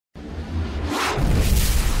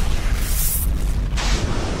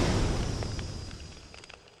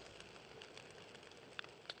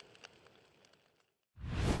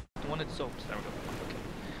soaps. There we go. Okay.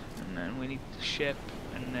 And then we need the ship,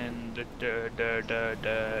 and then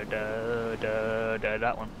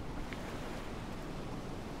that one.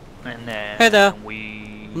 And then Hey there.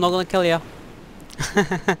 we. I'm not gonna kill you.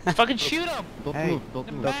 Fucking shoot him! Don't Hey, move, don't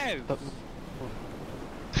the move. mouth. Don't move.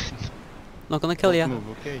 Not gonna kill you. Don't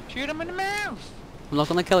move, okay? Shoot him in the mouth! I'm not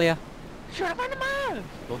gonna kill you. Shoot him in the mouth!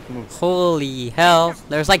 Don't move. Holy hell!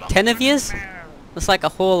 There's like 10 of yous. That's like a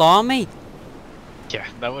whole army. Yeah,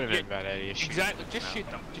 that would have been a bad idea. Exactly. Just shoot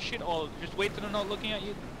them. Just shoot all. Just wait till they're not looking at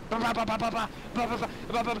you. And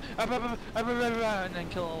then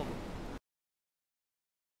kill all of them.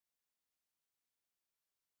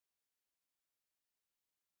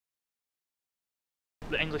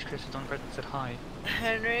 The English Christmas on Christmas said hi.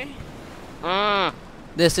 Henry?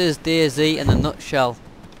 This is DAYZ in a nutshell.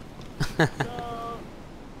 So,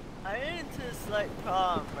 I ran into this slight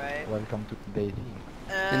problem, right? Welcome to DAYZ.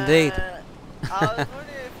 Indeed. I was wondering if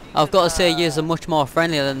you I've could, got to say, yous are much more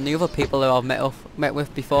friendlier than the other people who I've met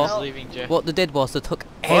with before. No. Leaving, Jeff. What they did was they took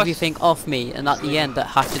What? everything off me, and at the end that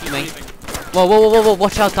hatched me. Leaving. Whoa, whoa, whoa, whoa, whoa!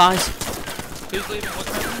 Watch out, guys! Who's leaving? What's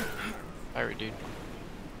happening? Pirate dude.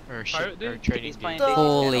 Or Pirate ship, dude? or trading He's dude. playing So,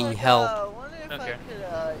 Holy like, hell. wonder if Okay.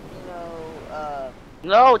 I could,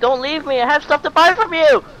 No, don't leave me. I have stuff to buy from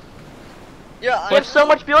you. yeah, You have so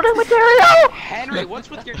much building material. Henry, what's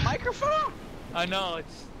with your microphone? I know,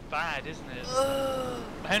 it's bad, isn't it?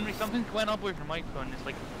 Henry, something went up with your microphone. It's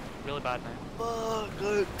like really bad now. Oh,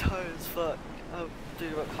 good, tired as fuck. I'm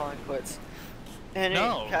thinking about calling quits. Henry,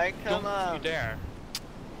 No, can I come, don't you dare.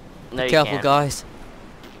 No, you Careful, can't. guys.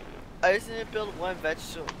 I just need to build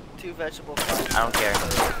two vegetable farms. I don't care.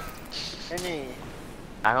 Henry.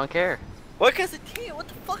 I don't care. What cause of team? What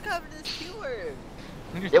the fuck happened to this teamwork?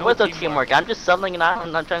 It was no teamwork. I'm just settling an island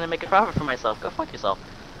and I'm trying to make a profit for myself. Go fuck yourself.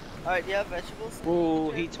 Alright, do you have vegetables?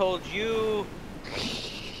 Ooh, he told you.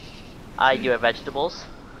 I do have vegetables.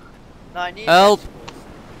 No, I need Help. vegetables.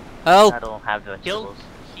 Help! I don't have vegetables.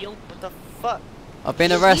 Heal, What the fuck? I've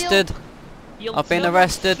been arrested. heal. I've been heal,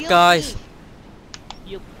 arrested, heal guys. me.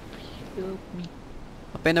 Heal me.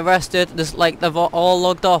 I've been arrested. There's like they've all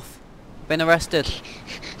logged off. Been arrested.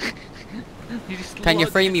 You just Can you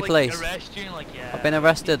log- free just, me, like, please? Arrest you and like, yeah, I've been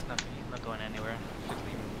arrested. He's not going anywhere. Just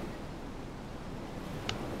leave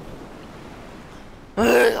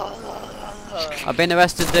him. I've been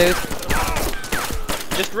arrested, dude.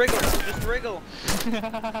 Just wriggle, just wriggle.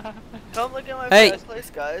 Come look at my Hey. first place,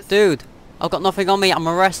 guys. Dude, I've got nothing on me. I'm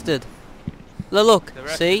arrested. Look, The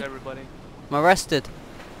rest see? of everybody. I'm arrested.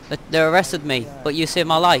 They arrested me, but you saved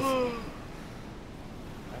my life. I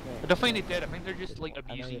don't think they did. I think they're just like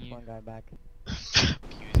abusing you. Abusing you.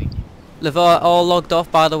 They've all logged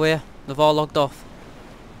off, by the way. They've all logged off.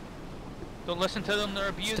 Don't listen to them. They're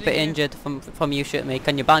abusing Just a bit you. injured from you shooting me.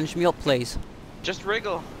 Can you bandage me up, please? Just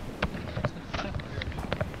wriggle.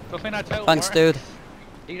 Don't think that's how it Thanks, works. dude.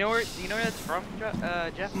 Do you know where that's from,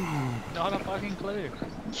 Jeff? Not a fucking clue.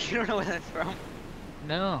 You don't know where that's from?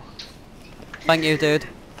 No. Thank you, dude.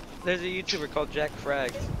 There's a YouTuber called Jack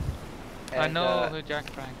Frags. I And, know who Jack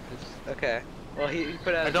Frank is. Okay. Well, he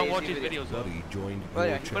put out I a don't DayZ watch his video. videos though. Well,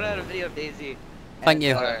 yeah, he put out a video of DayZ. Thank and,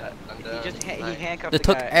 you. He just he handcuffed They the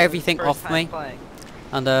took guy. everything First off time me. playing.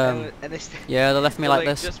 And And they yeah, they left me like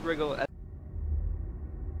this. Just wriggle.